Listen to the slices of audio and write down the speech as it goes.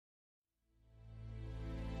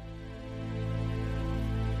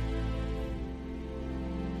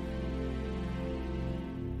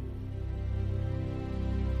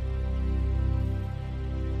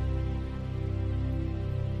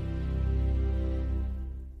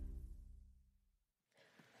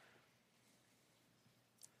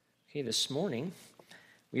Okay, this morning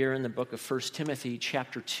we are in the book of 1 Timothy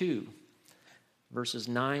chapter 2, verses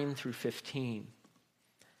 9 through 15.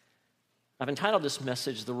 I've entitled this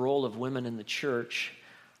message, The Role of Women in the Church.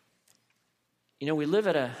 You know, we live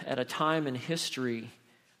at a time in history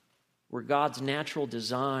where God's natural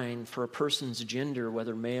design for a person's gender,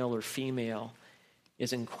 whether male or female,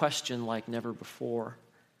 is in question like never before.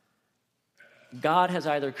 God has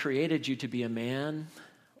either created you to be a man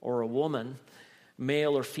or a woman,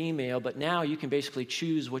 male or female, but now you can basically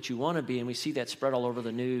choose what you want to be, and we see that spread all over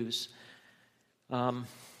the news. And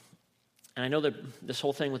I know that this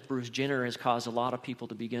whole thing with Bruce Jenner has caused a lot of people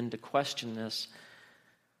to begin to question this.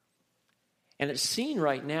 And it's seen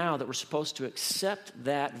right now that we're supposed to accept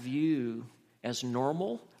that view as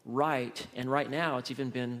normal, right, and right now it's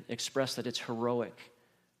even been expressed that it's heroic.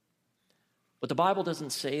 But the Bible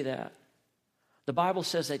doesn't say that. The Bible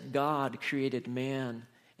says that God created man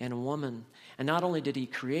and a woman. And not only did he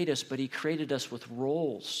create us, but he created us with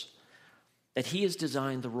roles. That he has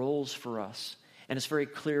designed the roles for us. And it's very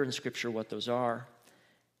clear in Scripture what those are.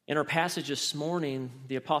 In our passage this morning,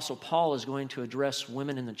 the Apostle Paul is going to address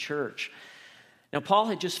women in the church. Now, Paul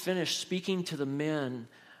had just finished speaking to the men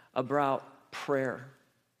about prayer.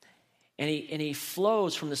 And he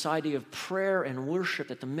flows from this idea of prayer and worship,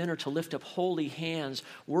 that the men are to lift up holy hands,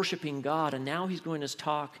 worshiping God. And now he's going to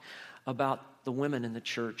talk about the women in the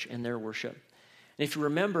church and their worship. And if you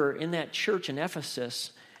remember, in that church in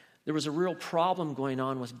Ephesus, there was a real problem going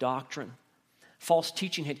on with doctrine. False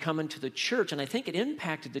teaching had come into the church, and I think it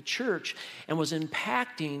impacted the church and was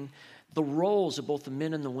impacting the roles of both the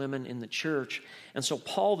men and the women in the church. And so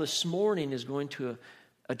Paul this morning is going to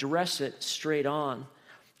address it straight on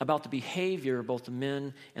about the behavior of both the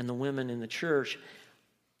men and the women in the church.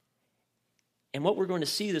 And what we're going to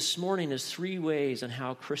see this morning is three ways on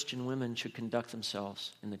how Christian women should conduct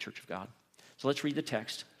themselves in the church of God. So let's read the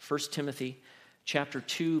text. 1 Timothy chapter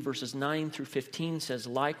 2, verses 9 through 15 says,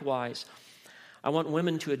 "Likewise, I want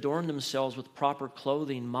women to adorn themselves with proper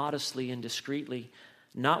clothing, modestly and discreetly,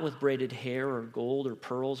 not with braided hair or gold or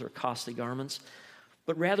pearls or costly garments,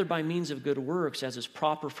 but rather by means of good works, as is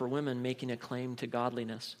proper for women making a claim to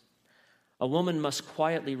godliness. A woman must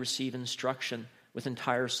quietly receive instruction with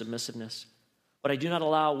entire submissiveness. But I do not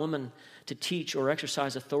allow a woman to teach or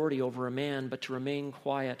exercise authority over a man, but to remain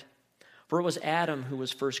quiet. For it was Adam who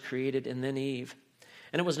was first created, and then Eve.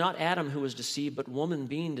 And it was not Adam who was deceived, but woman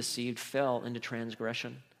being deceived fell into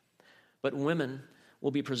transgression. But women will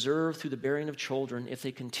be preserved through the bearing of children if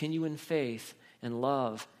they continue in faith and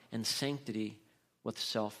love and sanctity with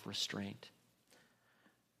self-restraint."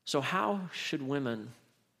 So how should women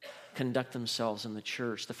conduct themselves in the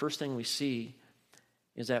church? The first thing we see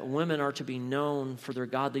is that women are to be known for their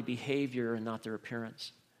godly behavior and not their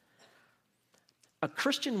appearance. A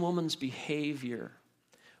Christian woman's behavior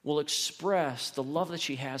will express the love that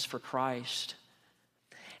she has for Christ,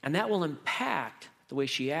 and that will impact the way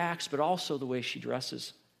she acts, but also the way she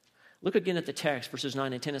dresses. Look again at the text, verses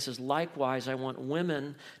 9 and 10. It says, "Likewise, I want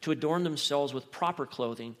women to adorn themselves with proper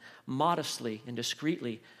clothing, modestly and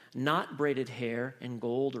discreetly, not braided hair and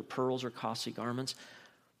gold or pearls or costly garments,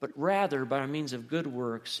 but rather by means of good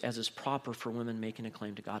works, as is proper for women making a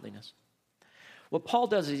claim to godliness." What Paul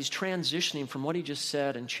does is he's transitioning from what he just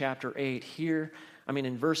said in chapter 8 here,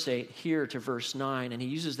 in verse 8 here to verse 9, and he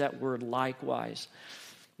uses that word likewise.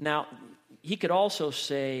 Now, he could also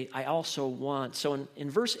say, I also want. So in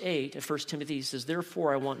verse 8 of 1 Timothy, he says,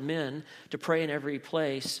 "Therefore I want men to pray in every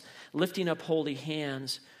place, lifting up holy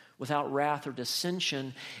hands without wrath or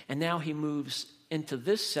dissension." And now he moves into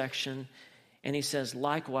this section, and he says,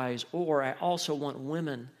 "Likewise, or I also want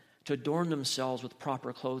women to adorn themselves with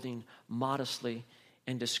proper clothing, modestly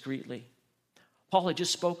and discreetly." Paul had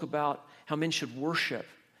just spoke about how men should worship,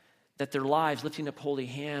 that their lives, lifting up holy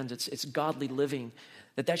hands, it's godly living,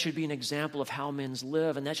 that should be an example of how men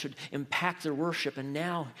live, and that should impact their worship. And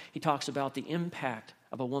now he talks about the impact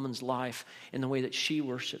of a woman's life in the way that she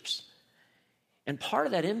worships. And part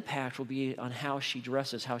of that impact will be on how she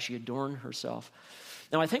dresses, how she adorns herself.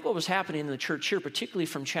 Now, I think what was happening in the church here, particularly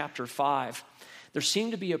from chapter 5, there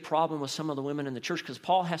seemed to be a problem with some of the women in the church because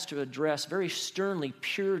Paul has to address very sternly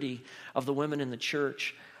purity of the women in the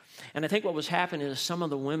church. And I think what was happening is some of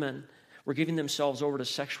the women were giving themselves over to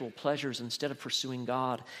sexual pleasures instead of pursuing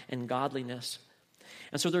God and godliness.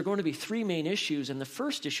 And so there are going to be three main issues, and the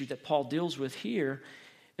first issue that Paul deals with here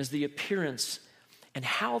is the appearance, and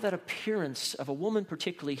how that appearance of a woman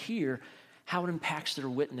particularly here, how it impacts their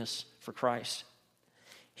witness for Christ.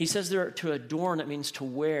 He says they're to adorn, that means to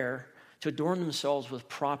wear, to adorn themselves with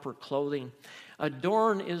proper clothing.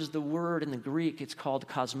 Adorn is the word in the Greek, it's called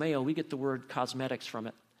kosmeo. We get the word cosmetics from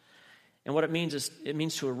it. And what it means is it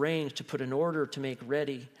means to arrange, to put in order, to make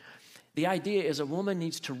ready. The idea is a woman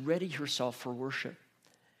needs to ready herself for worship.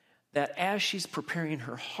 That as she's preparing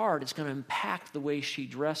her heart, it's going to impact the way she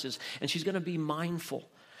dresses, and she's going to be mindful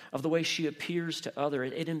of the way she appears to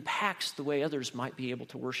others. It impacts the way others might be able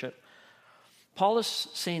to worship. Paul is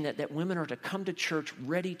saying that women are to come to church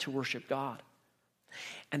ready to worship God.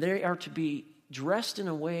 And they are to be dressed in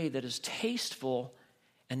a way that is tasteful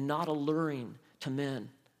and not alluring to men.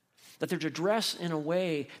 That they're to dress in a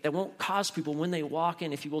way that won't cause people, when they walk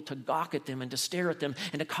in, if you will, to gawk at them and to stare at them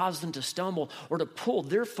and to cause them to stumble or to pull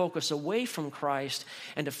their focus away from Christ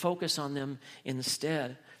and to focus on them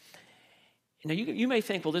instead. Now, you may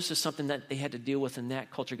think, well, this is something that they had to deal with in that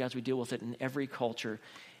culture. Guys, we deal with it in every culture.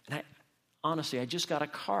 And honestly, I just got a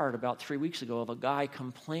card about 3 weeks ago of a guy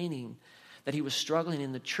complaining that he was struggling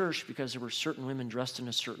in the church because there were certain women dressed in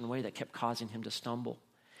a certain way that kept causing him to stumble.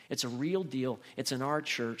 It's a real deal. It's in our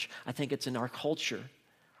church. I think it's in our culture.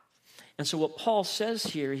 And so what Paul says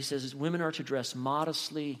here, he says women are to dress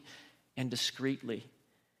modestly and discreetly.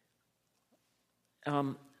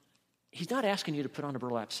 He's not asking you to put on a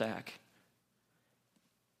burlap sack.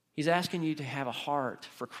 He's asking you to have a heart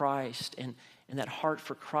for Christ, and that heart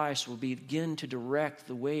for Christ will begin to direct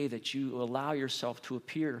the way that you allow yourself to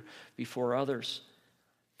appear before others.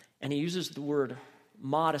 And he uses the word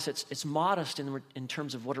modest. It's modest in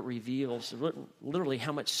terms of what it reveals, literally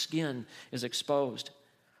how much skin is exposed.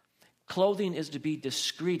 Clothing is to be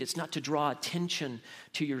discreet. It's not to draw attention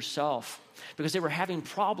to yourself. Because they were having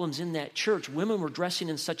problems in that church. Women were dressing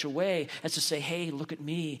in such a way as to say, hey, look at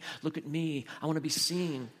me, I want to be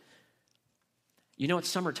seen. You know it's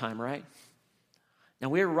summertime, right? Now,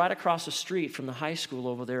 we were right across the street from the high school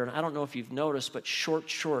over there, and I don't know if you've noticed, but short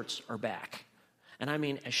shorts are back. And I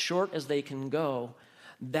mean, as short as they can go,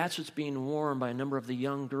 that's what's being worn by a number of the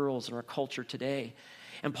young girls in our culture today.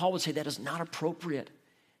 And Paul would say that is not appropriate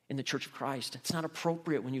in the Church of Christ. It's not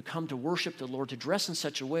appropriate when you come to worship the Lord to dress in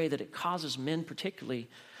such a way that it causes men particularly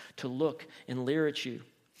to look and leer at you.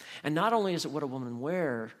 And not only is it what a woman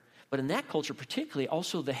wears, but in that culture particularly,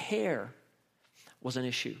 also the hair was an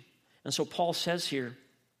issue. And so Paul says here,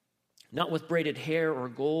 not with braided hair or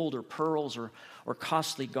gold or pearls or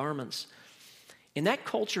costly garments. In that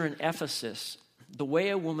culture in Ephesus, the way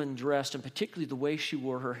a woman dressed, and particularly the way she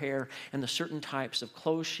wore her hair and the certain types of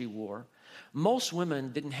clothes she wore, most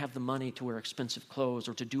women didn't have the money to wear expensive clothes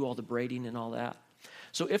or to do all the braiding and all that.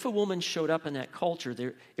 So if a woman showed up in that culture,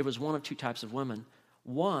 it was one of two types of women.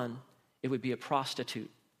 One, it would be a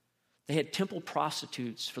prostitute. They had temple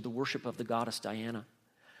prostitutes for the worship of the goddess Diana.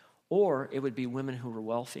 Or it would be women who were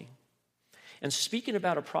wealthy. And speaking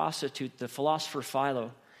about a prostitute, the philosopher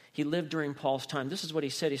Philo, he lived during Paul's time. This is what he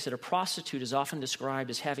said. He said, a prostitute is often described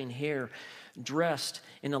as having hair dressed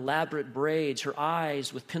in elaborate braids, her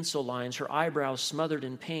eyes with pencil lines, her eyebrows smothered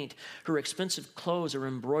in paint. Her expensive clothes are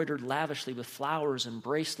embroidered lavishly with flowers and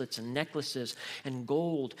bracelets and necklaces and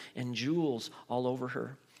gold and jewels all over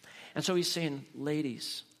her. And so he's saying,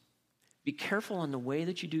 ladies, be careful on the way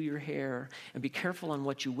that you do your hair and be careful on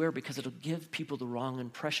what you wear, because it'll give people the wrong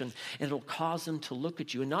impression and it'll cause them to look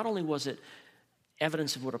at you. And not only was it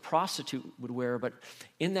evidence of what a prostitute would wear, but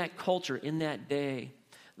in that culture, in that day,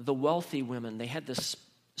 the wealthy women, they had this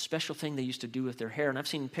special thing they used to do with their hair, and I've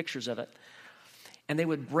seen pictures of it. And they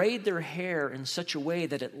would braid their hair in such a way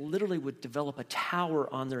that it literally would develop a tower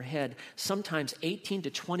on their head, sometimes 18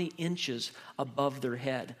 to 20 inches above their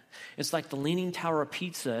head. It's like the Leaning Tower of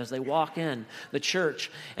Pisa as they walk in the church,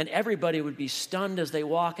 and everybody would be stunned as they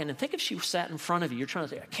walk in. And think if she sat in front of you, you're trying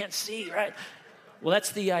to say, I can't see, right? Well,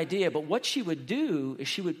 that's the idea. But what she would do is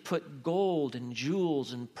she would put gold and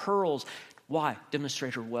jewels and pearls. Why?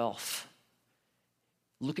 Demonstrate her wealth.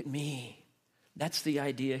 Look at me. That's the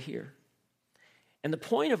idea here. And the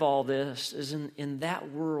point of all this is in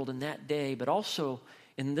that world, in that day, but also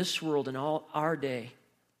in this world, in all our day,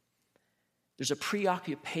 there's a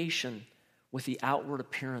preoccupation with the outward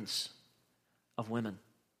appearance of women.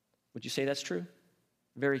 Would you say that's true?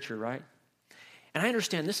 Very true, right? And I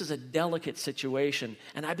understand this is a delicate situation,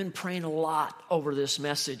 and I've been praying a lot over this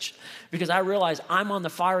message because I realize I'm on the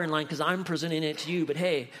firing line because I'm presenting it to you, but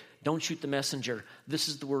hey, don't shoot the messenger. This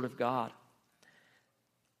is the Word of God.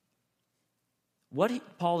 What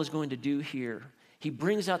Paul is going to do here, he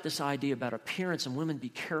brings out this idea about appearance, and women, be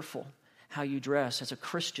careful how you dress as a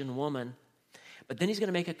Christian woman. But then he's going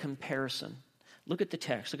to make a comparison. Look at the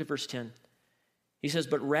text. Look at verse 10. He says,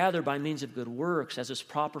 but rather by means of good works, as is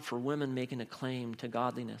proper for women making a claim to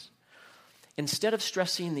godliness. Instead of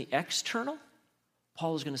stressing the external,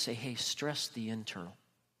 Paul is going to say, hey, stress the internal.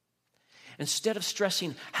 Instead of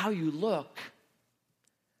stressing how you look,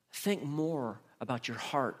 think more about your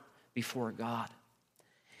heart before God.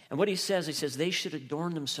 And what he says they should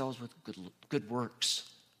adorn themselves with good works.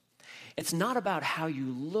 It's not about how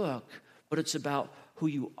you look, but it's about who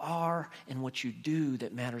you are and what you do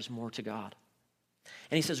that matters more to God.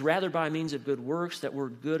 And he says, rather by means of good works. That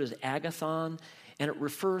word good is agathon, and it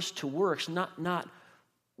refers to works, not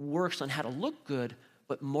works on how to look good,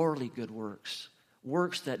 but morally good works.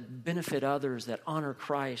 Works that benefit others, that honor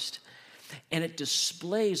Christ. And it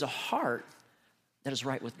displays a heart that is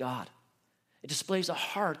right with God. It displays a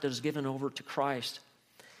heart that is given over to Christ.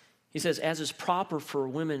 He says, as is proper for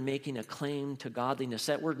women making a claim to godliness.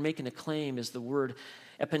 That word making a claim is the word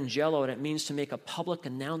epangelo, and it means to make a public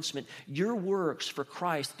announcement. Your works for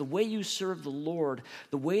Christ, the way you serve the Lord,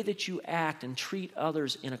 the way that you act and treat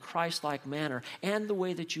others in a Christ-like manner, and the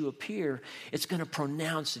way that you appear, it's going to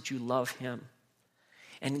pronounce that you love him.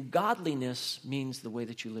 And godliness means the way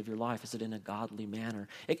that you live your life. Is it in a godly manner?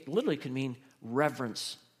 It literally can mean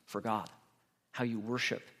reverence for God, how you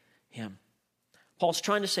worship him. Paul's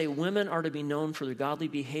trying to say women are to be known for their godly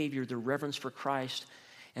behavior, their reverence for Christ,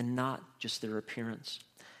 and not just their appearance.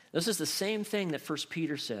 This is the same thing that 1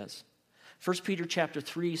 Peter says. 1 Peter chapter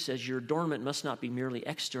 3 says, your adornment must not be merely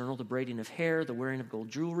external, the braiding of hair, the wearing of gold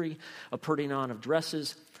jewelry, a putting on of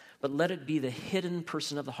dresses, but let it be the hidden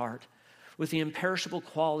person of the heart, with the imperishable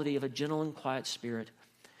quality of a gentle and quiet spirit,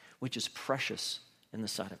 which is precious in the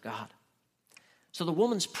sight of God. So the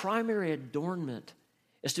woman's primary adornment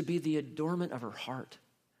is to be the adornment of her heart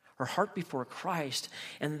before Christ.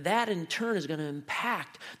 And that in turn is going to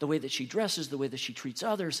impact the way that she dresses, the way that she treats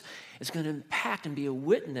others. It's going to impact and be a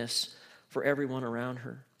witness for everyone around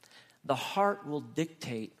her. The heart will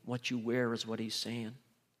dictate what you wear, is what he's saying.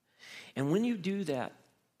 And when you do that,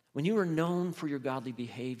 when you are known for your godly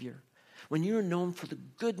behavior, when you are known for the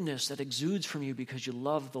goodness that exudes from you because you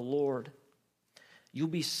love the Lord, you'll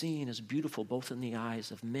be seen as beautiful both in the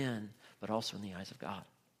eyes of men, but also in the eyes of God.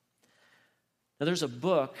 Now, there's a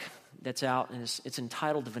book that's out, and it's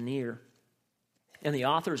entitled The Veneer. And the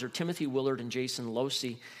authors are Timothy Willard and Jason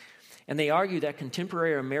Losey. And they argue that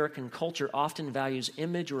contemporary American culture often values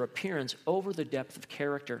image or appearance over the depth of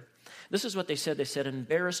character. This is what they said. They said,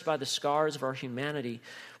 embarrassed by the scars of our humanity,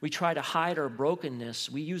 we try to hide our brokenness.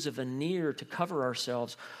 We use a veneer to cover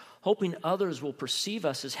ourselves, hoping others will perceive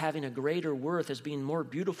us as having a greater worth, as being more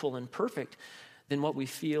beautiful and perfect than what we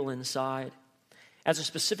feel inside. As a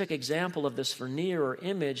specific example of this veneer or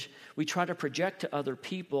image, we try to project to other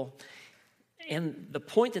people. And the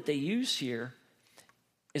point that they use here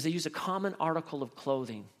is they use a common article of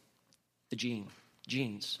clothing, the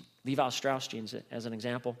jeans. Levi Strauss jeans, as an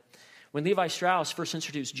example. When Levi Strauss first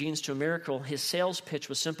introduced jeans to America, his sales pitch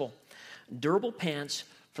was simple: durable pants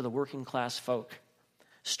for the working class folk.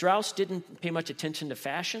 Strauss didn't pay much attention to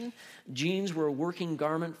fashion. Jeans were a working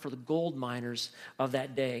garment for the gold miners of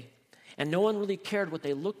that day. And no one really cared what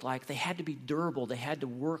they looked like. They had to be durable. They had to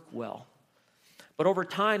work well. But over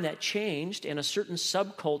time, that changed, and a certain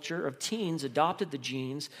subculture of teens adopted the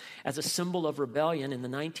jeans as a symbol of rebellion in the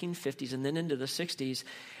 1950s and then into the 60s.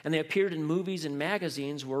 And they appeared in movies and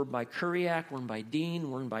magazines worn by Kuriak, worn by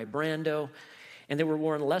Dean, worn by Brando. And they were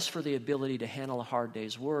worn less for the ability to handle a hard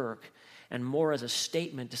day's work and more as a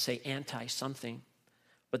statement to say anti-something.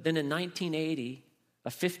 But then in 1980, a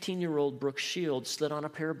 15-year-old Brooke Shields slid on a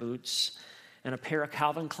pair of boots and a pair of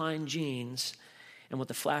Calvin Klein jeans, and with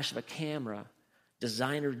the flash of a camera,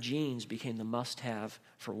 designer jeans became the must-have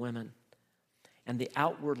for women. And the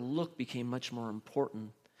outward look became much more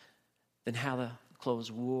important than how the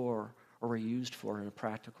clothes wore or were used for in a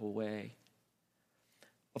practical way.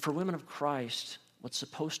 But for women of Christ, what's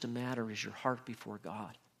supposed to matter is your heart before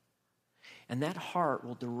God. And that heart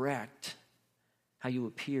will direct how you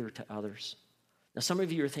appear to others. Now, some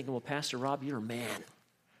of you are thinking, well, Pastor Rob, you're a man.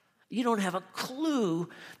 You don't have a clue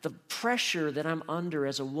the pressure that I'm under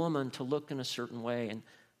as a woman to look in a certain way. And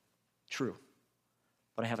true.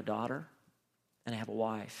 But I have a daughter, and I have a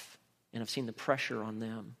wife, and I've seen the pressure on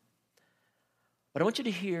them. But I want you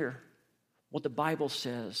to hear what the Bible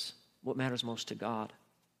says, what matters most to God.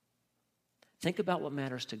 Think about what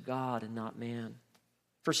matters to God and not man.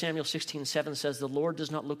 1 Samuel 16:7 says, the Lord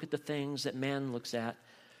does not look at the things that man looks at.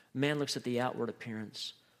 Man looks at the outward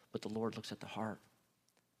appearance, but the Lord looks at the heart.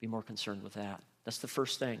 Be more concerned with that. That's the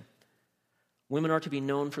first thing. Women are to be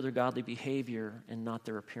known for their godly behavior and not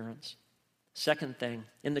their appearance. Second thing,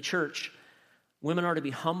 in the church, women are to be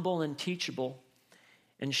humble and teachable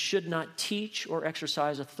and should not teach or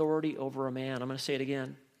exercise authority over a man. I'm going to say it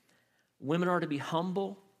again. Women are to be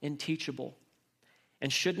humble and teachable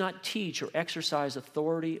and should not teach or exercise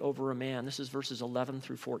authority over a man. This is verses 11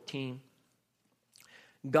 through 14.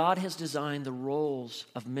 God has designed the roles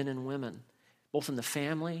of men and women, both in the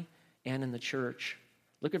family and in the church.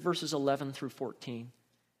 Look at verses 11 through 14.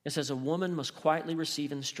 It says, "A woman must quietly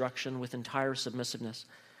receive instruction with entire submissiveness.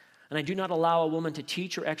 And I do not allow a woman to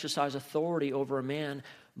teach or exercise authority over a man,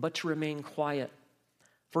 but to remain quiet.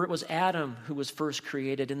 For it was Adam who was first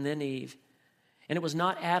created, and then Eve. And it was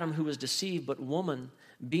not Adam who was deceived, but woman,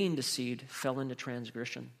 being deceived, fell into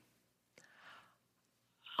transgression."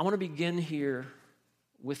 I want to begin here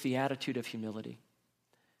with the attitude of humility.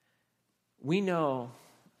 We know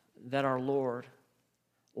that our Lord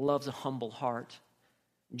loves a humble heart.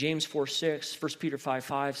 James 4:6, 1 Peter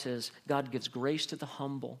 5:5 says, "God gives grace to the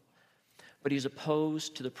humble, but he's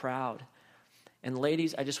opposed to the proud." And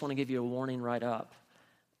ladies, I just want to give you a warning right up.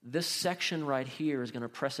 This section right here is going to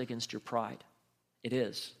press against your pride. It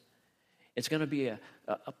is. It's going to be a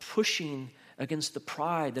pushing against the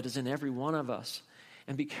pride that is in every one of us.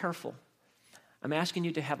 And be careful. I'm asking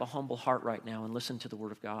you to have a humble heart right now and listen to the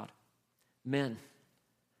Word of God. Men,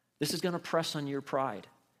 this is going to press on your pride.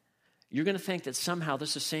 You're going to think that somehow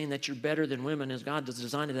this is saying that you're better than women as God has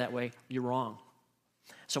designed it that way. You're wrong.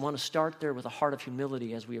 So I want to start there with a heart of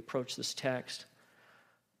humility as we approach this text.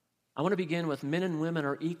 I want to begin with men and women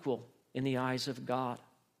are equal in the eyes of God.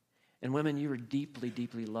 And women, you are deeply,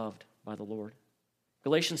 deeply loved by the Lord.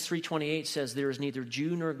 Galatians 3:28 says, "There is neither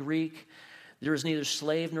Jew nor Greek, there is neither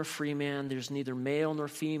slave nor free man, there is neither male nor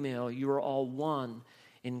female. You are all one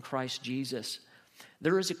in Christ Jesus."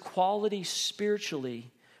 There is equality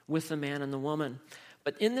spiritually with the man and the woman.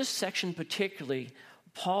 But in this section particularly,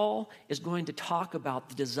 Paul is going to talk about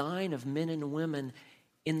the design of men and women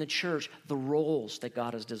in the church, the roles that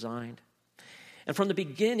God has designed. And from the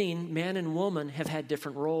beginning, man and woman have had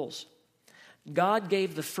different roles. God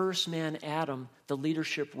gave the first man, Adam, the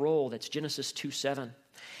leadership role. That's Genesis 2:7.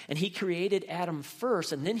 And he created Adam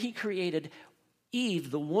first, and then he created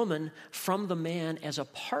Eve, the woman, from the man as a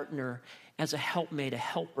partner, as a helpmate, a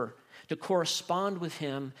helper, to correspond with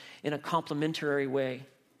him in a complementary way.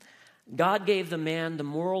 God gave the man the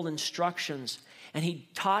moral instructions, and he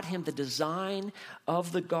taught him the design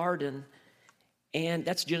of the garden, and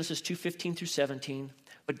that's Genesis 2:15 through 17.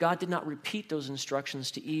 But God did not repeat those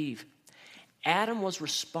instructions to Eve. Adam was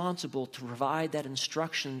responsible to provide that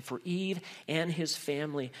instruction for Eve and his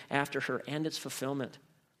family after her and its fulfillment.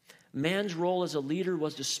 Man's role as a leader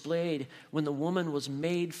was displayed when the woman was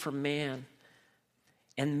made for man,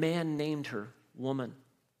 and man named her woman.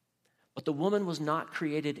 But the woman was not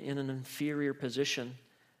created in an inferior position,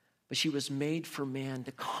 but she was made for man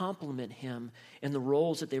to complement him in the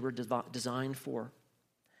roles that they were designed for.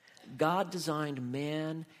 God designed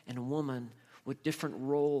man and woman with different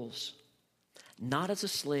roles, not as a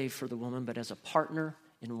slave for the woman, but as a partner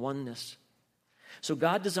in oneness. So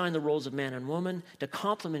God designed the roles of man and woman to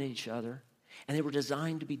complement each other, and they were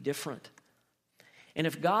designed to be different. And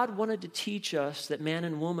if God wanted to teach us that man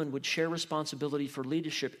and woman would share responsibility for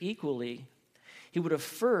leadership equally, he would have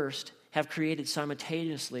first have created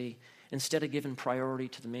simultaneously instead of given priority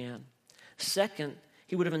to the man. Second,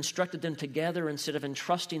 he would have instructed them together instead of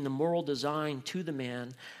entrusting the moral design to the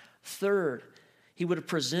man. Third, he would have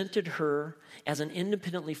presented her as an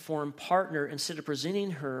independently formed partner instead of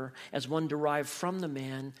presenting her as one derived from the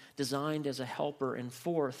man, designed as a helper. And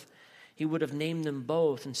fourth, he would have named them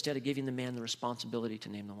both instead of giving the man the responsibility to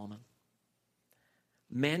name the woman.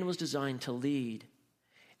 Man was designed to lead,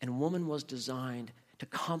 and woman was designed to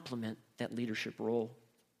complement that leadership role.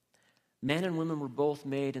 Man and women were both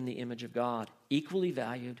made in the image of God, equally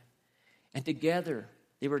valued, and together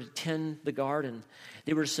they were to tend the garden.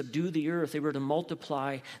 They were to subdue the earth. They were to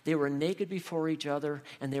multiply. They were naked before each other,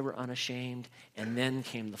 and they were unashamed. And then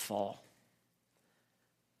came the fall.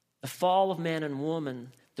 The fall of man and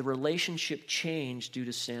woman, the relationship changed due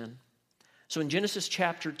to sin. So in Genesis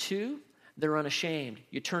chapter 2, they're unashamed.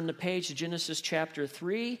 You turn the page to Genesis chapter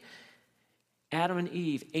 3, Adam and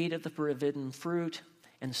Eve ate of the forbidden fruit,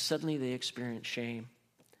 and suddenly they experienced shame.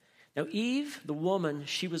 Now Eve, the woman,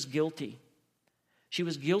 she was guilty. She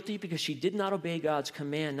was guilty because she did not obey God's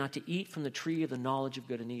command not to eat from the tree of the knowledge of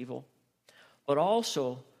good and evil, but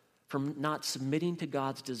also from not submitting to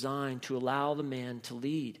God's design to allow the man to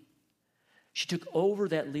lead. She took over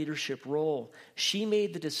that leadership role. She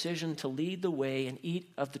made the decision to lead the way and eat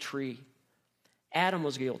of the tree. Adam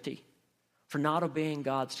was guilty for not obeying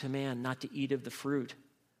God's command not to eat of the fruit,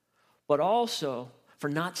 but also for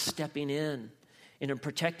not stepping in and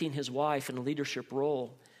protecting his wife in a leadership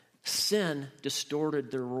role. Sin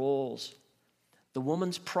distorted their roles. The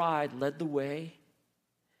woman's pride led the way,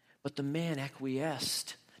 but the man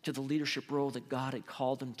acquiesced to the leadership role that God had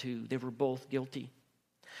called them to. They were both guilty.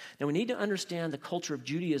 Now we need to understand the culture of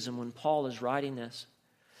Judaism when Paul is writing this.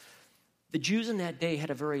 The Jews in that day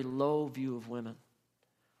had a very low view of women.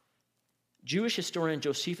 Jewish historian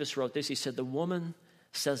Josephus wrote this. He said, "The woman,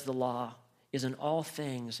 says the law, is in all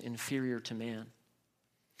things inferior to man."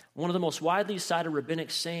 One of the most widely cited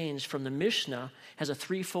rabbinic sayings from the Mishnah has a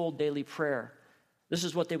threefold daily prayer. This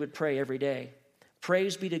is what they would pray every day.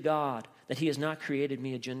 Praise be to God that he has not created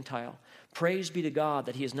me a Gentile. Praise be to God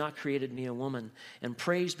that he has not created me a woman. And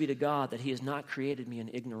praise be to God that he has not created me an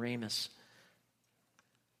ignoramus.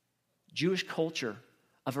 Jewish culture,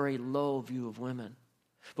 a very low view of women.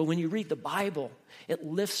 But when you read the Bible, it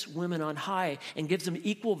lifts women on high and gives them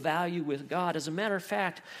equal value with God. As a matter of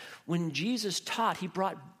fact, when Jesus taught, he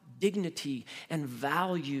brought dignity and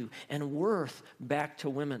value and worth back to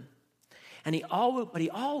women. And he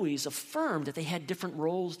always affirmed that they had different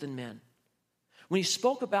roles than men. When he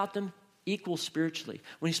spoke about them, equal spiritually.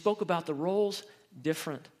 When he spoke about the roles,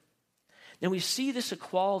 different. Then we see this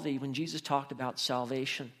equality when Jesus talked about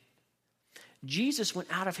salvation. Jesus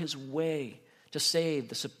went out of his way to save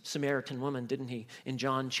the Samaritan woman, didn't he, in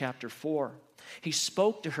John chapter 4. He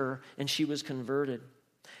spoke to her and she was converted.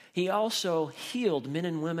 He also healed men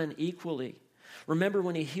and women equally. Remember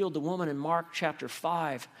when he healed the woman in Mark chapter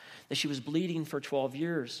 5 that she was bleeding for 12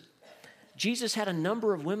 years. Jesus had a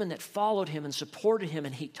number of women that followed him and supported him,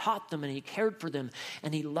 and he taught them and he cared for them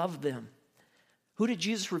and he loved them. Who did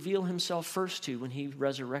Jesus reveal himself first to when he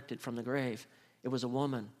resurrected from the grave? It was a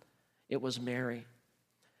woman. It was Mary.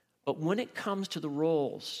 But when it comes to the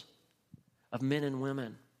roles of men and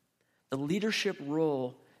women, the leadership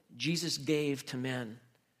role Jesus gave to men.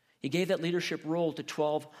 He gave that leadership role to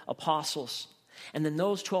 12 apostles. And then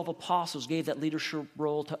those 12 apostles gave that leadership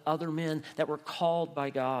role to other men that were called by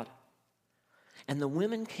God. And the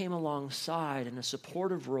women came alongside in a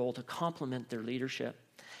supportive role to complement their leadership.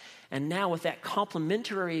 And now with that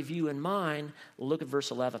complementary view in mind, look at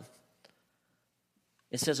verse 11.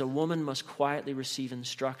 It says, "A woman must quietly receive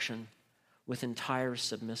instruction with entire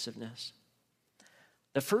submissiveness."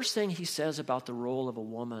 The first thing he says about the role of a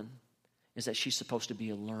woman is that she's supposed to be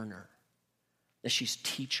a learner, that she's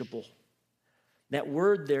teachable. That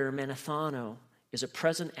word there, manithano, is a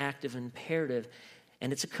present active imperative,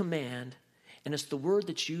 and it's a command, and it's the word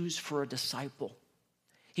that's used for a disciple.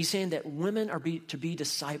 He's saying that women are to be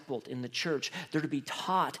discipled in the church. They're to be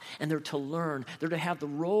taught and they're to learn. They're to have the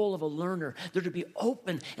role of a learner. They're to be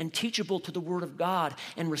open and teachable to the Word of God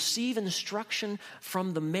and receive instruction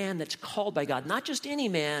from the man that's called by God. Not just any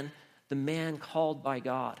man, the man called by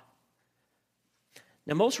God.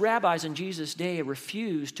 Now, most rabbis in Jesus' day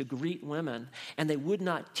refused to greet women, and they would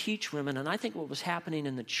not teach women. And I think what was happening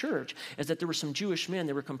in the church is that there were some Jewish men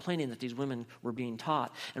that were complaining that these women were being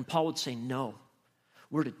taught. And Paul would say, no,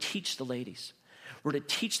 we're to teach the ladies. We're to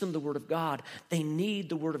teach them the Word of God. They need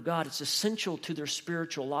the Word of God. It's essential to their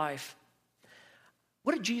spiritual life.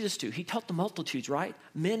 What did Jesus do? He taught the multitudes, right?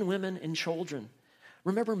 Men, women, and children.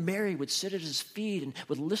 Remember, Mary would sit at his feet and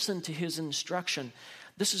would listen to his instruction.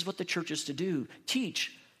 This is what the church is to do.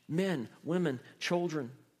 Teach men, women,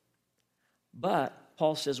 children. But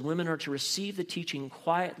Paul says women are to receive the teaching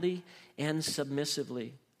quietly and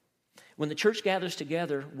submissively. When the church gathers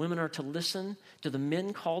together, women are to listen to the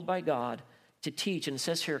men called by God to teach. And it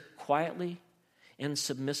says here, quietly and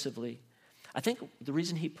submissively. I think the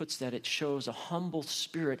reason he puts that, it shows a humble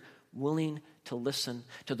spirit willing to listen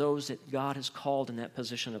to those that God has called in that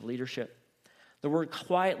position of leadership. The word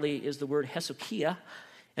quietly is the word hesychia,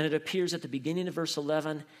 and it appears at the beginning of verse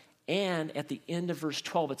 11 and at the end of verse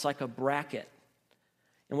 12. It's like a bracket.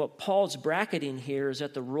 And what Paul's bracketing here is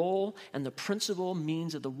that the role and the principal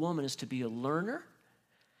means of the woman is to be a learner.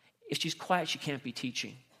 If she's quiet, she can't be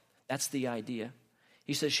teaching. That's the idea.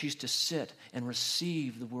 He says she's to sit and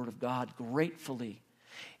receive the Word of God gratefully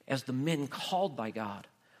as the men called by God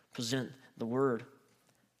present the Word.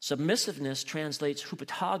 Submissiveness translates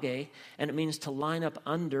hupotage, and it means to line up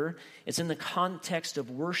under. It's in the context of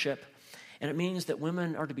worship, and it means that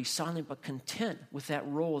women are to be silent but content with that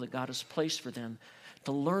role that God has placed for them,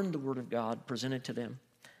 to learn the Word of God presented to them.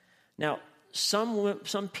 Now,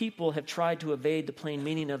 some people have tried to evade the plain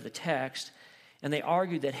meaning of the text, and they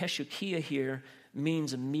argue that hesychia here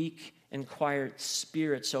means a meek and quiet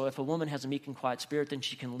spirit. So if a woman has a meek and quiet spirit, then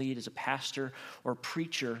she can lead as a pastor or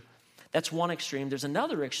preacher. That's one extreme. There's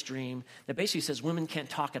another extreme that basically says women can't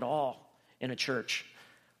talk at all in a church.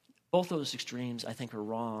 Both those extremes, I think, are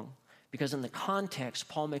wrong, because in the context,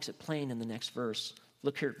 Paul makes it plain in the next verse.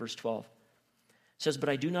 Look here at verse 12. It says, "But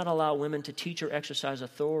I do not allow women to teach or exercise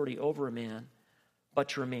authority over a man, but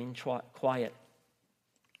to remain quiet."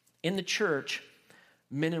 In the church,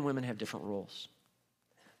 men and women have different roles.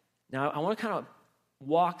 Now, I want to kind of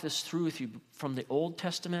walk this through with you from the Old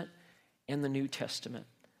Testament and the New Testament.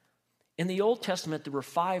 In the Old Testament, there were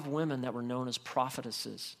 5 women that were known as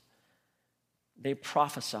prophetesses. They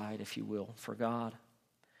prophesied, if you will, for God.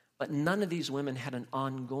 But none of these women had an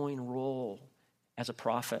ongoing role as a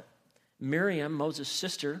prophet. Miriam, Moses'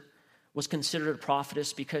 sister, was considered a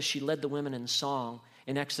prophetess because she led the women in song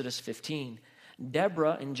in Exodus 15.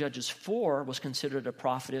 Deborah in Judges 4 was considered a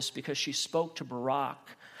prophetess because she spoke to Barak,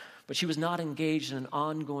 but she was not engaged in an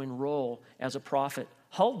ongoing role as a prophet.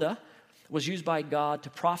 Huldah was used by God to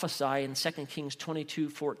prophesy in 2 Kings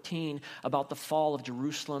 22:14 about the fall of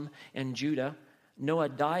Jerusalem and Judah.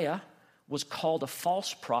 Noadiah was called a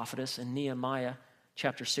false prophetess in Nehemiah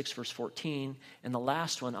chapter 6, verse 14. And the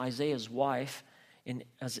last one, Isaiah's wife, in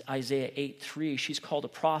Isaiah 8:3, she's called a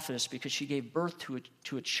prophetess because she gave birth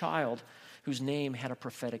to a child whose name had a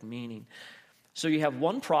prophetic meaning. So you have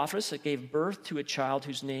one prophetess that gave birth to a child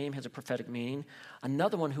whose name has a prophetic meaning,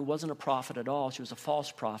 another one who wasn't a prophet at all, she was a false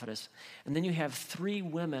prophetess, and then you have three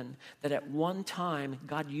women that at one time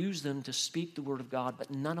God used them to speak the word of God, but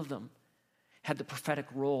none of them had the prophetic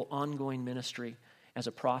role, ongoing ministry as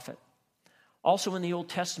a prophet. Also in the Old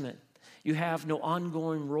Testament, you have no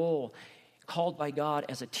ongoing role called by God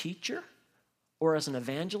as a teacher or as an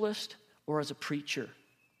evangelist or as a preacher.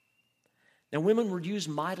 Now, women were used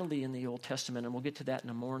mightily in the Old Testament, and we'll get to that in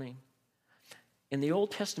the morning. In the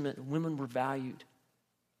Old Testament, women were valued.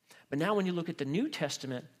 But now when you look at the New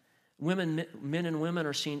Testament, men and women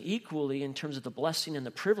are seen equally in terms of the blessing and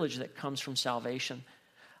the privilege that comes from salvation.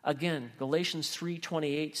 Again, Galatians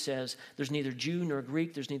 3:28 says, there's neither Jew nor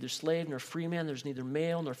Greek, there's neither slave nor free man, there's neither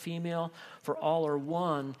male nor female, for all are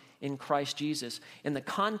one in Christ Jesus. In the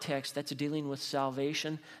context, that's dealing with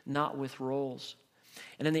salvation, not with roles.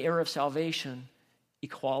 And in the era of salvation,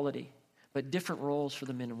 equality, but different roles for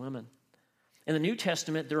the men and women. In the New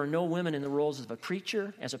Testament, there are no women in the roles of a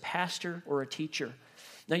preacher, as a pastor, or a teacher.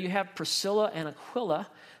 Now you have Priscilla and Aquila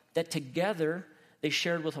that together they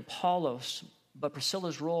shared with Apollos, but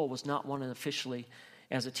Priscilla's role was not one officially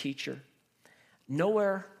as a teacher.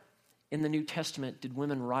 Nowhere in the New Testament did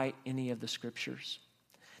women write any of the scriptures.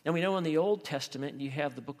 Now we know in the Old Testament you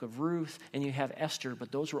have the book of Ruth and you have Esther,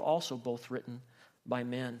 but those were also both written by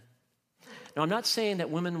men. Now I'm not saying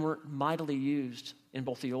that women weren't mightily used in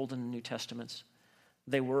both the Old and the New Testaments.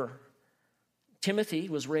 They were. Timothy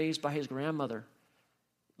was raised by his grandmother,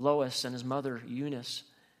 Lois, and his mother, Eunice.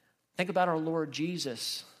 Think about our Lord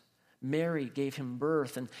Jesus. Mary gave him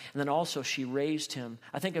birth, and then also she raised him.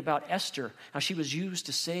 I think about Esther, how she was used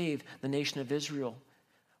to save the nation of Israel.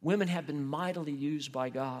 Women have been mightily used by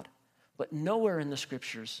God, but nowhere in the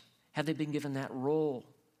scriptures have they been given that role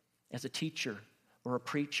as a teacher or a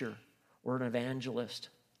preacher or an evangelist.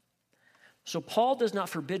 So Paul does not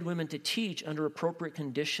forbid women to teach under appropriate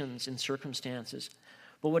conditions and circumstances,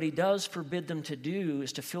 but what he does forbid them to do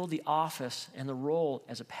is to fill the office and the role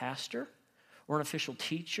as a pastor or an official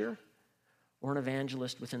teacher or an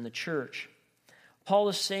evangelist within the church. Paul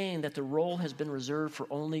is saying that the role has been reserved for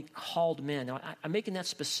only called men. Now, I'm making that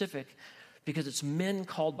specific because it's men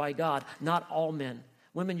called by God, not all men.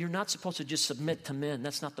 Women, you're not supposed to just submit to men.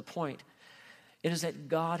 That's not the point. It is that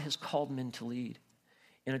God has called men to lead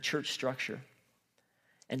in a church structure.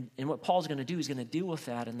 And what Paul's going to do, he's going to deal with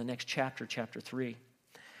that in the next chapter, chapter 3.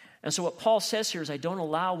 And so what Paul says here is, I don't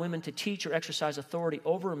allow women to teach or exercise authority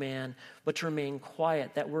over a man, but to remain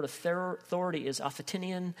quiet. That word authority is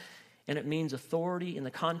aphtenion, and it means authority in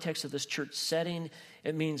the context of this church setting.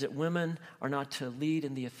 It means that women are not to lead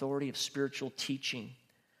in the authority of spiritual teaching,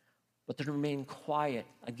 but to remain quiet.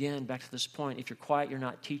 Again, back to this point, if you're quiet, you're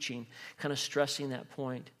not teaching, kind of stressing that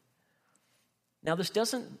point. Now, this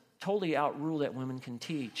doesn't totally outrule that women can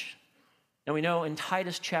teach. Now, we know in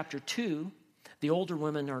Titus chapter 2, the older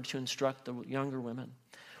women are to instruct the younger women.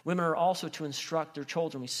 Women are also to instruct their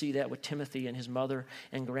children. We see that with Timothy and his mother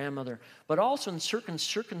and grandmother. But also in certain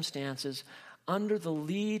circumstances, under the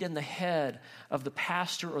lead and the head of the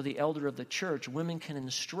pastor or the elder of the church, women can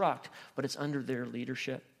instruct, but it's under their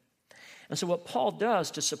leadership. And so what Paul does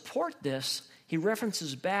to support this, he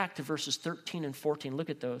references back to verses 13 and 14. Look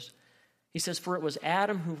at those. He says, for it was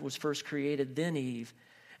Adam who was first created, then Eve.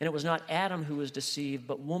 And it was not Adam who was deceived,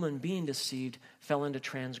 but woman being deceived fell into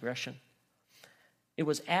transgression. It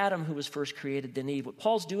was Adam who was first created, then Eve. What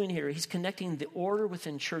Paul's doing here, he's connecting the order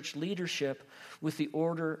within church leadership with the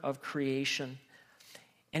order of creation.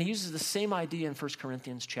 And he uses the same idea in 1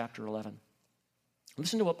 Corinthians chapter 11.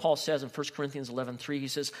 Listen to what Paul says in 1 Corinthians 11:3. He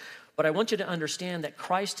says, but I want you to understand that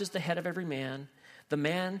Christ is the head of every man, the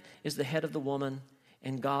man is the head of the woman,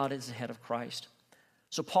 and God is the head of Christ.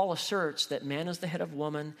 So Paul asserts that man is the head of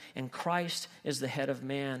woman and Christ is the head of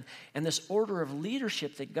man. And this order of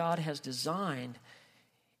leadership that God has designed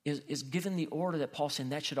is given the order that Paul's saying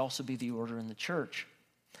that should also be the order in the church.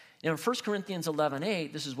 Now, in 1 Corinthians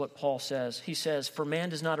 11:8, this is what Paul says. He says, "For man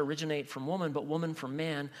does not originate from woman, but woman from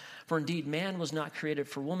man. For indeed, man was not created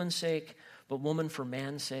for woman's sake, but woman for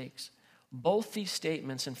man's sakes." Both these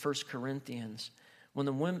statements in 1 Corinthians, when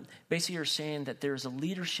the women basically are saying that there is a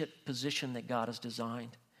leadership position that God has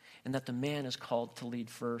designed, and that the man is called to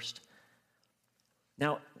lead first.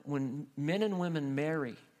 Now, when men and women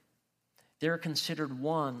marry, they're considered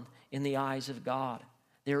one in the eyes of God.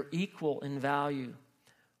 They're equal in value.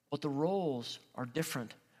 But the roles are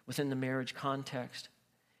different within the marriage context.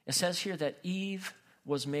 It says here that Eve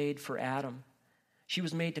was made for Adam. She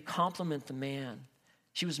was made to complement the man.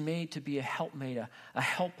 She was made to be a helpmate, a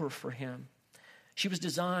helper for him. She was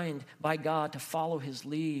designed by God to follow his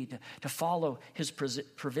lead, to follow his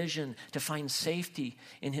provision, to find safety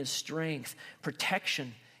in his strength,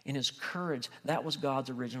 protection in his courage. That was God's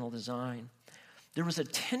original design. There was a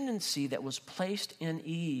tendency that was placed in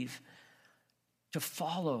Eve to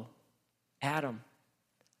follow Adam.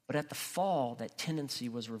 But at the fall, that tendency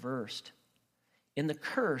was reversed. In the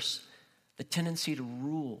curse, the tendency to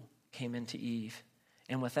rule came into Eve.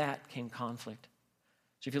 And with that came conflict.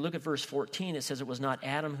 So if you look at verse 14, it says it was not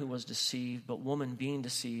Adam who was deceived, but woman being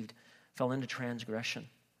deceived fell into transgression.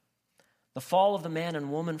 The fall of the man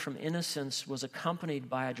and woman from innocence was accompanied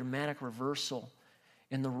by a dramatic reversal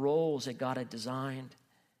in the roles that God had designed.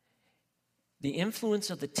 The influence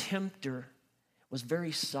of the tempter was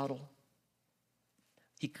very subtle.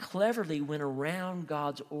 He cleverly went around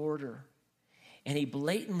God's order, and he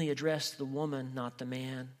blatantly addressed the woman, not the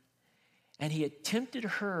man. And he attempted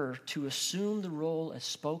her to assume the role as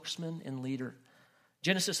spokesman and leader.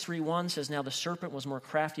 Genesis 3:1 says, "Now the serpent was more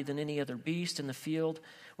crafty than any other beast in the field,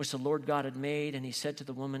 which the Lord God had made. And he said to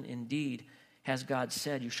the woman, 'Indeed, has God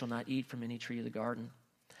said, you shall not eat from any tree of the garden.'"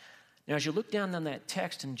 Now, as you look down on that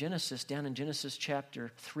text in Genesis, down in Genesis chapter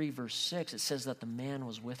 3, verse 6, it says that the man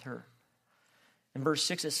was with her. In verse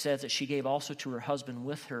 6, it says that she gave also to her husband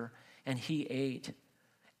with her, and he ate.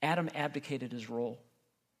 Adam abdicated his role.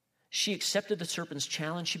 She accepted the serpent's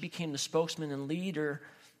challenge. She became the spokesman and leader,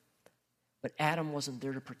 but Adam wasn't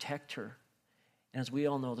there to protect her. And as we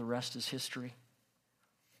all know, the rest is history.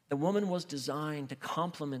 The woman was designed to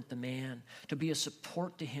complement the man, to be a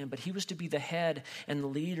support to him, but he was to be the head and the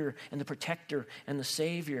leader and the protector and the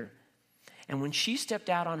savior. And when she stepped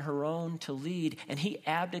out on her own to lead and he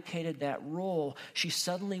abdicated that role, she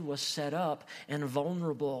suddenly was set up and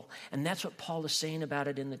vulnerable. And that's what Paul is saying about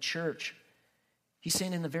it in the church. He's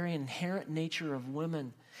saying in the very inherent nature of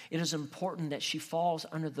women, it is important that she falls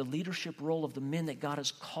under the leadership role of the men that God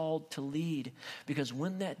has called to lead. Because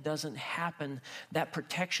when that doesn't happen, that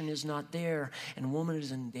protection is not there, and woman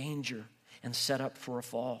is in danger and set up for a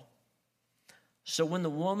fall. So when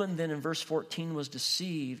the woman then in verse 14 was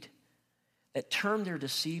deceived, that term there,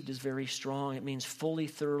 deceived, is very strong. It means fully,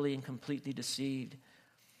 thoroughly, and completely deceived.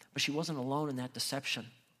 But she wasn't alone in that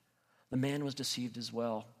deception. The man was deceived as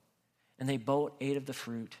well. And they both ate of the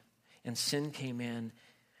fruit, and sin came in.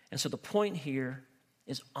 And so the point here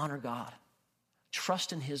is honor God.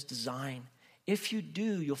 Trust in his design. If you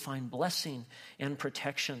do, you'll find blessing and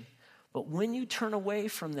protection. But when you turn away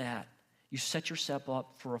from that, you set yourself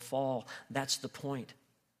up for a fall. That's the point.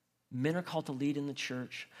 Men are called to lead in the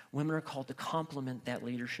church. Women are called to complement that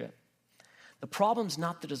leadership. The problem's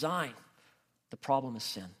not the design. The problem is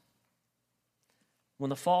sin.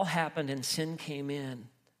 When the fall happened and sin came in,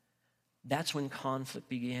 that's when conflict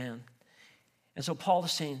began. And so Paul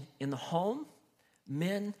is saying, in the home,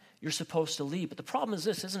 men, you're supposed to lead. But the problem is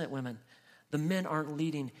this, isn't it, women? The men aren't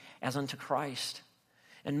leading as unto Christ.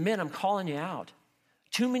 And men, I'm calling you out.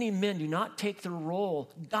 Too many men do not take their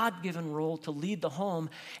role, God-given role, to lead the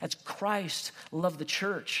home as Christ loved the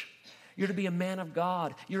church. You're to be a man of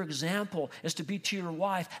God. Your example is to be to your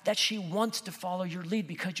wife that she wants to follow your lead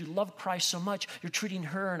because you love Christ so much. You're treating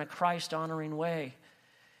her in a Christ-honoring way.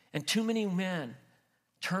 And too many men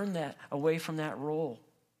turn that away from that role.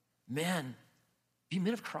 Men, be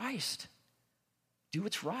men of Christ. Do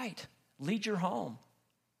what's right. Lead your home.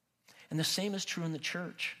 And the same is true in the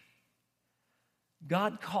church.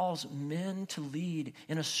 God calls men to lead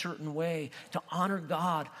in a certain way, to honor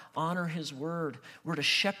God, honor his word. We're to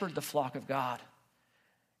shepherd the flock of God.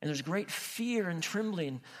 And there's great fear and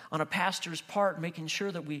trembling on a pastor's part, making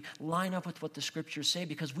sure that we line up with what the scriptures say,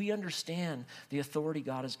 because we understand the authority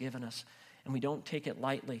God has given us, and we don't take it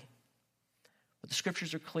lightly. But the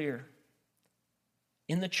scriptures are clear.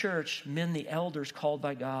 In the church, men, the elders called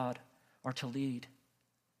by God, are to lead.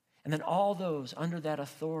 And then all those under that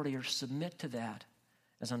authority are to submit to that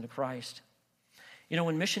as unto Christ. You know,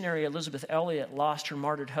 when missionary Elizabeth Elliot lost her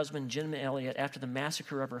martyred husband, Jim Elliot, after the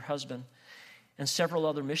massacre of her husband, and several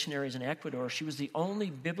other missionaries in Ecuador, she was the only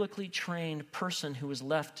biblically trained person who was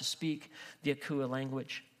left to speak the Akua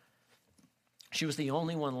language. She was the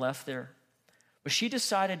only one left there. But she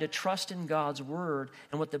decided to trust in God's word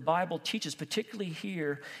and what the Bible teaches, particularly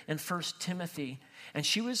here in 1 Timothy. And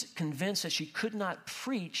she was convinced that she could not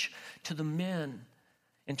preach to the men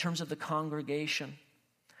in terms of the congregation.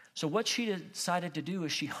 So what she decided to do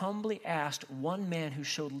is she humbly asked one man who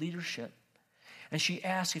showed leadership, and she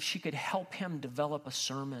asked if she could help him develop a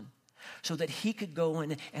sermon so that he could go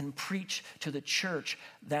in and preach to the church.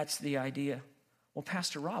 That's the idea. Well,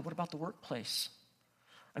 Pastor Rob, what about the workplace?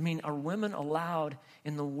 I mean, are women allowed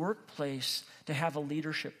in the workplace to have a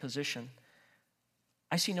leadership position?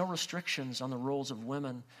 I see no restrictions on the roles of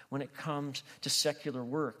women when it comes to secular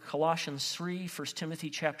work. Colossians 3, 1 Timothy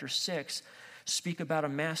chapter 6 speak about a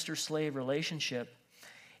master-slave relationship.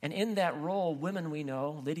 And in that role, women, we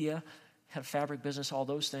know, Lydia had a fabric business, all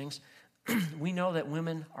those things. We know that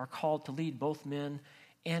women are called to lead, both men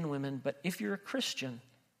and women. But if you're a Christian,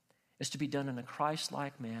 it's to be done in a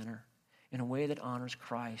Christ-like manner, in a way that honors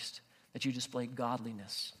Christ, that you display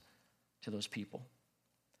godliness to those people.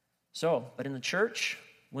 So, but in the church,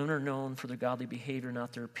 women are known for their godly behavior,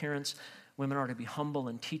 not their appearance. Women are to be humble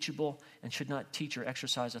and teachable and should not teach or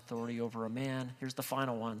exercise authority over a man. Here's the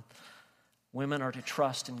final one. Women are to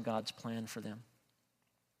trust in God's plan for them.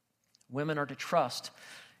 Women are to trust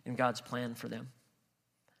in God's plan for them.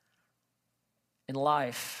 In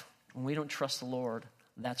life, when we don't trust the Lord,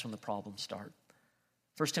 that's when the problems start.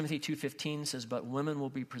 1 Timothy 2:15 says, "But women will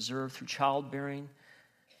be preserved through childbearing,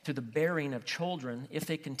 through the bearing of children, if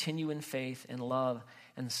they continue in faith and love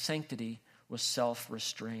and sanctity with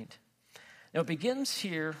self-restraint." Now it begins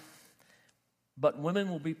here, but women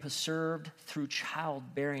will be preserved through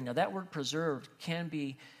childbearing. Now that word preserved can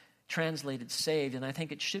be translated saved, and I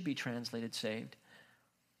think it should be translated saved.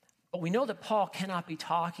 But we know that Paul cannot be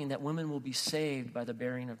talking that women will be saved by the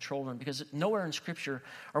bearing of children, because nowhere in Scripture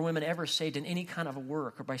are women ever saved in any kind of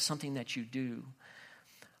work or by something that you do.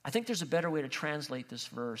 I think there's a better way to translate this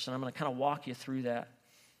verse, and I'm going to kind of walk you through that.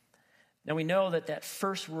 Now we know that that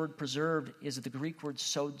first word preserved is the Greek word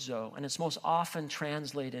sozo, and it's most often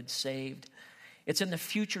translated saved. It's in the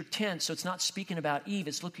future tense, so it's not speaking about Eve.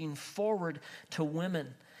 It's looking forward to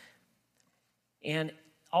women. And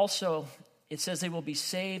also, it says they will be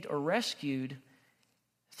saved or rescued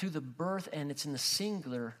through the birth, and it's in the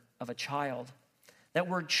singular, of a child. That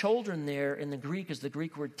word children there in the Greek is the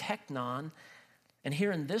Greek word teknon. And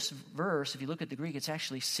here in this verse, if you look at the Greek, it's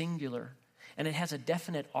actually singular. And it has a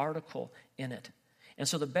definite article in it. And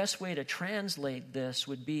so the best way to translate this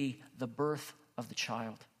would be the birth of the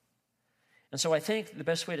child. And so I think the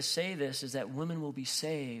best way to say this is that women will be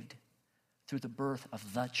saved through the birth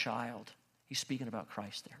of the child. He's speaking about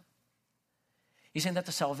Christ there. He's saying that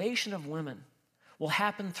the salvation of women will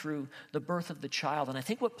happen through the birth of the child. And I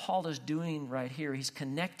think what Paul is doing right here, he's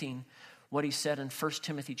connecting what he said in 1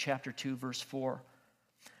 Timothy chapter 2, verse 4,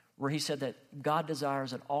 where he said that God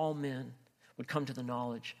desires that all men would come to the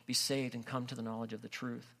knowledge, be saved, and come to the knowledge of the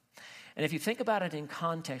truth. And if you think about it in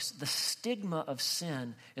context, the stigma of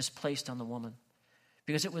sin is placed on the woman,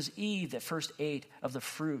 because it was Eve that first ate of the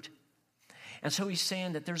fruit. And so he's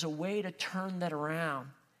saying that there's a way to turn that around.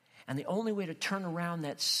 And the only way to turn around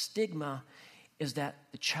that stigma is that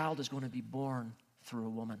the child is going to be born through a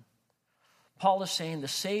woman. Paul is saying the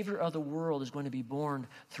Savior of the world is going to be born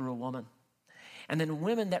through a woman. And then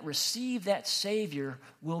women that receive that Savior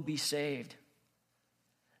will be saved.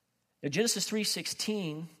 Now, Genesis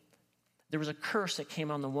 3:16, there was a curse that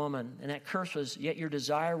came on the woman. And that curse was, "Yet your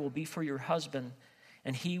desire will be for your husband,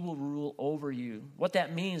 and he will rule over you." What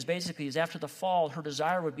that means basically is after the fall, her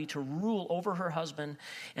desire would be to rule over her husband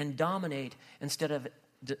and dominate instead of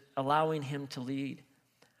allowing him to lead.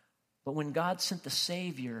 But when God sent the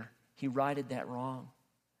Savior, he righted that wrong.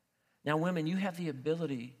 Now, women, you have the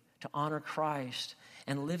ability to honor Christ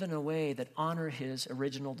and live in a way that honor his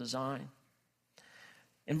original design.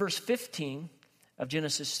 In verse 15 of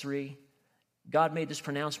Genesis 3, God made this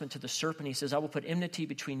pronouncement to the serpent. He says, "I will put enmity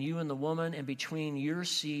between you and the woman, and between your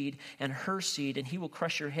seed and her seed, and he will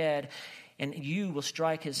crush your head, and you will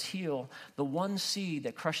strike his heel." The one seed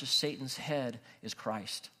that crushes Satan's head is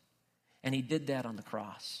Christ. And he did that on the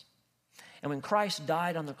cross. And when Christ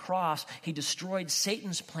died on the cross, he destroyed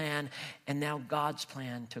Satan's plan, and now God's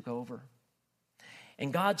plan took over.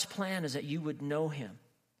 And God's plan is that you would know him.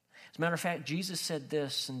 As a matter of fact, Jesus said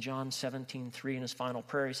this in John 17:3 in his final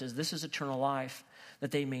prayer. He says, "This is eternal life,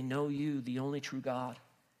 that they may know you, the only true God,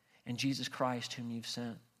 and Jesus Christ whom you've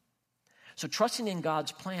sent." So trusting in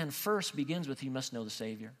God's plan first begins with you must know the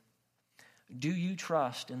Savior. Do you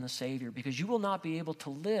trust in the Savior? Because you will not be able to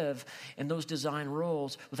live in those design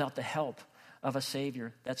roles without the help of a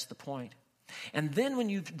Savior. That's the point. And then when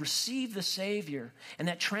you've received the Savior and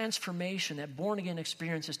that transformation, that born-again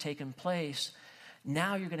experience has taken place,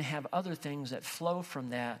 now you're going to have other things that flow from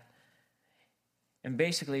that. And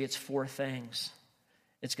basically it's four things.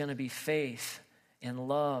 It's going to be faith and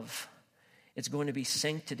love. It's going to be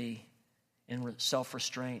sanctity and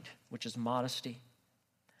self-restraint, which is modesty.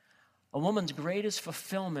 A woman's greatest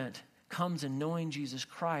fulfillment comes in knowing Jesus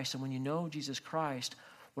Christ. And when you know Jesus Christ,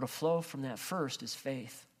 what will flow from that first is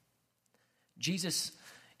faith. Jesus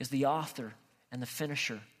is the author and the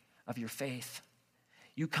finisher of your faith.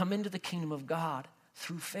 You come into the kingdom of God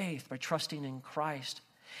through faith by trusting in Christ.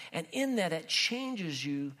 And in that, it changes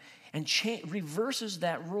you and reverses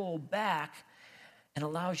that role back and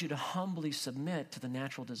allows you to humbly submit to the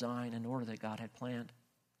natural design and order that God had planned.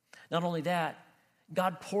 Not only that,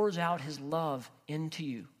 God pours out his love into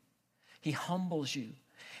you. He humbles you.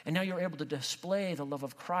 And now you're able to display the love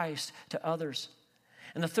of Christ to others.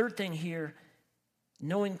 And the third thing here,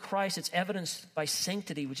 knowing Christ, it's evidenced by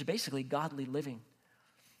sanctity, which is basically godly living.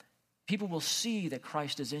 People will see that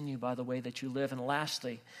Christ is in you by the way that you live. And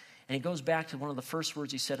lastly, and he goes back to one of the first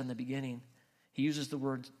words he said in the beginning. He uses the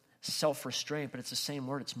word self-restraint, but it's the same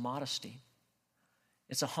word. It's modesty.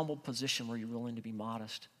 It's a humble position where you're willing to be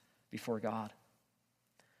modest before God.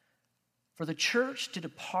 For the church to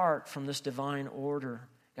depart from this divine order,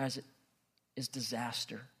 guys, it is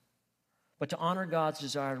disaster. But to honor God's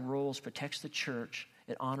desired rules protects the church,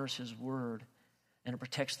 it honors his word, and it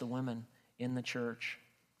protects the women in the church.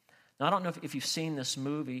 Now, I don't know if you've seen this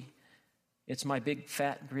movie. It's My Big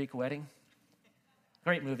Fat Greek Wedding.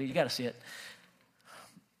 Great movie. You got to see it.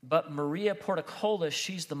 But Maria Portokolis,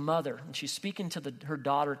 she's the mother, and she's speaking to her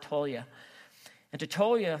daughter, Tolia. And to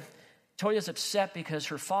Tolia's upset because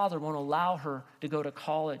her father won't allow her to go to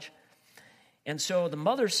college. And so the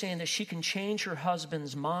mother's saying that she can change her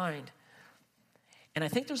husband's mind. And I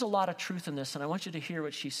think there's a lot of truth in this, and I want you to hear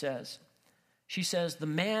what she says. She says, the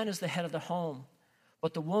man is the head of the home,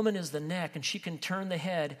 but the woman is the neck, and she can turn the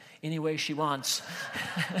head any way she wants.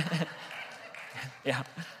 Yeah.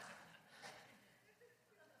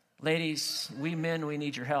 Ladies, we men, we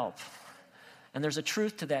need your help. And there's a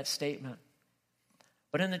truth to that statement.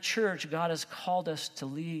 But in the church, God has called us to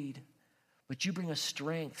lead, but you bring a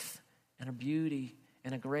strength and a beauty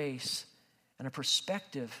and a grace and a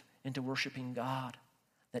perspective into worshiping God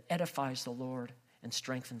that edifies the Lord and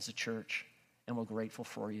strengthens the church. And we're grateful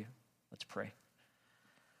for you. Let's pray.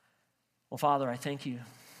 Well, Father, I thank you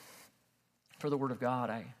for the word of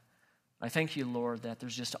God. I thank you, Lord, that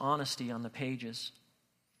there's just honesty on the pages.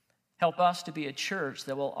 Help us to be a church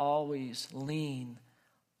that will always lean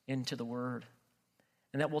into the word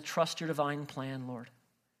and that will trust your divine plan, Lord,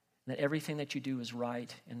 and that everything that you do is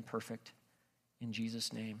right and perfect. In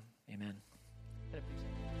Jesus' name, amen.